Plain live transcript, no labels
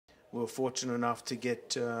we were fortunate enough to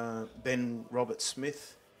get Ben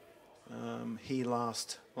Robert-Smith here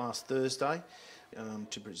last Thursday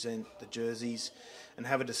to present the jerseys and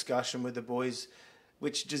have a discussion with the boys,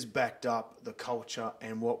 which just backed up the culture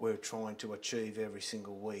and what we're trying to achieve every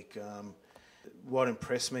single week. What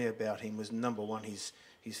impressed me about him was, number one, his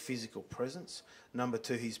physical presence, number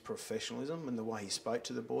two, his professionalism and the way he spoke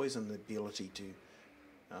to the boys and the ability to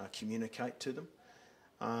communicate to them,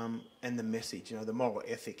 and the message, the moral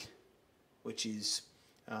ethic, which is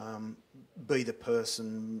be the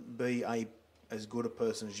person, be as good a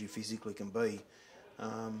person as you physically can be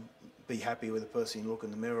happy with the person you look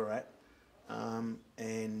in the mirror at,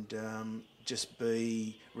 and just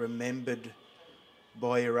be remembered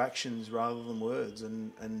by your actions rather than words,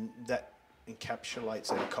 and that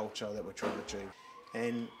encapsulates our culture that we're trying to achieve.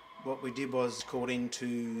 And what we did was called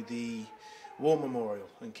into the War Memorial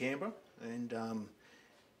in Canberra and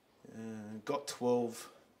got 12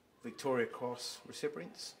 Victoria Cross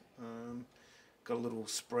recipients, got a little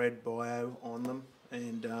spread bio on them,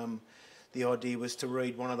 and the idea was to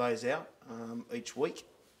read one of those out each week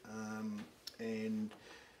and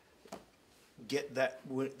get that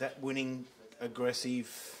winning,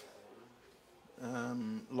 aggressive,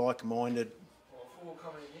 like-minded,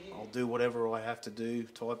 I'll do whatever I have to do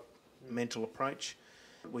type mental approach.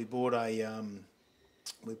 We bought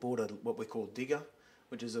what we call digger,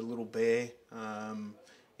 which is a little bear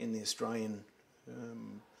in the Australian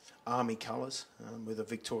Army colours with a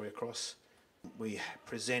Victoria Cross. We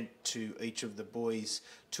present to each of the boys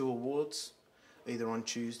 2 awards, either on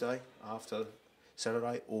Tuesday after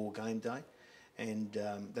Saturday or game day, and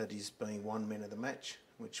that is being one man of the match,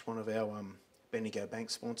 which one of our Bendigo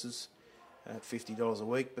Bank sponsors at $50 a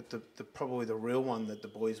week. But probably the real one that the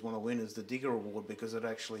boys want to win is the Digger Award, because it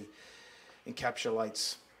actually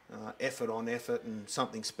encapsulates effort on effort and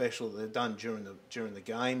something special that they've done during the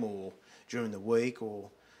game or during the week, or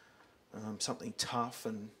something tough,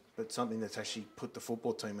 but something that's actually put the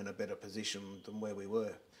football team in a better position than where we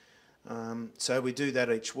were. So we do that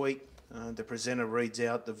each week. The presenter reads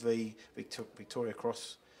out the Victoria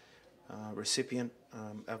Cross recipient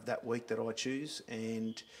of that week that I choose,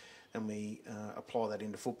 and we apply that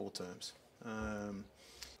into football terms.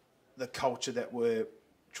 The culture that we're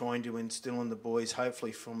trying to instill in the boys,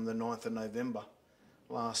 hopefully from the 9th of November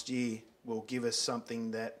last year, will give us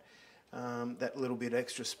something that that little bit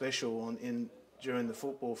extra special during the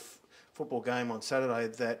football game on Saturday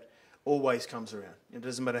that always comes around. It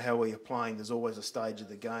doesn't matter how well you're playing, there's always a stage of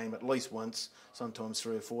the game, at least once, sometimes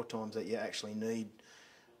 3 or 4 times, that you actually need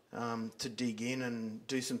to dig in and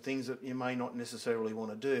do some things that you may not necessarily want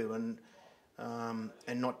to do,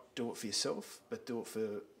 and not do it for yourself, but do it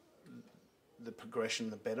for the progression,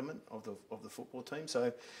 the betterment of the football team.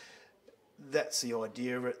 So that's the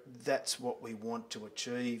idea of it. That's what we want to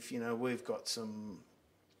achieve.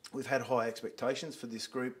 We've had high expectations for this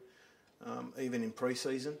group, even in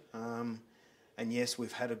pre-season. And yes,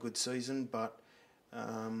 we've had a good season, but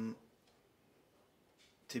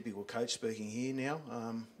typical coach speaking here now,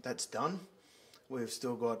 that's done. We've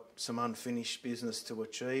still got some unfinished business to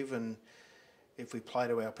achieve, and if we play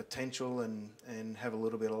to our potential and have a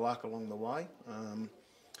little bit of luck along the way,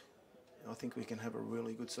 I think we can have a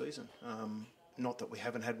really good season. Not that we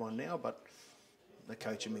haven't had one now, but the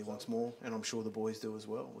coach in me wants more, and I'm sure the boys do as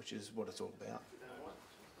well, which is what it's all about.